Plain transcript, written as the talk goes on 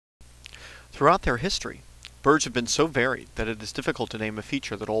Throughout their history, birds have been so varied that it is difficult to name a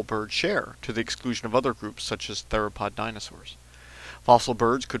feature that all birds share, to the exclusion of other groups such as theropod dinosaurs. Fossil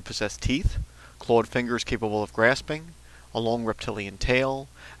birds could possess teeth, clawed fingers capable of grasping, a long reptilian tail,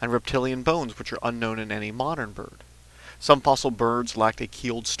 and reptilian bones which are unknown in any modern bird. Some fossil birds lacked a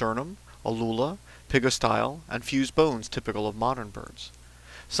keeled sternum, a lula, pygostyle, and fused bones typical of modern birds.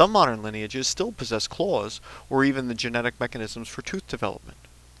 Some modern lineages still possess claws or even the genetic mechanisms for tooth development.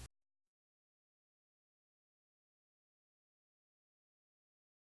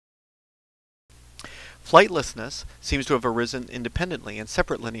 Flightlessness seems to have arisen independently in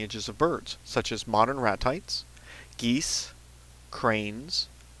separate lineages of birds, such as modern ratites, geese, cranes,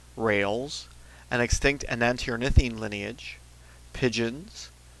 rails, an extinct enantiornithine lineage, pigeons,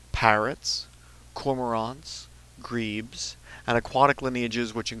 parrots, cormorants, grebes, and aquatic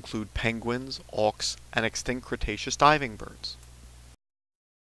lineages which include penguins, auks, and extinct Cretaceous diving birds.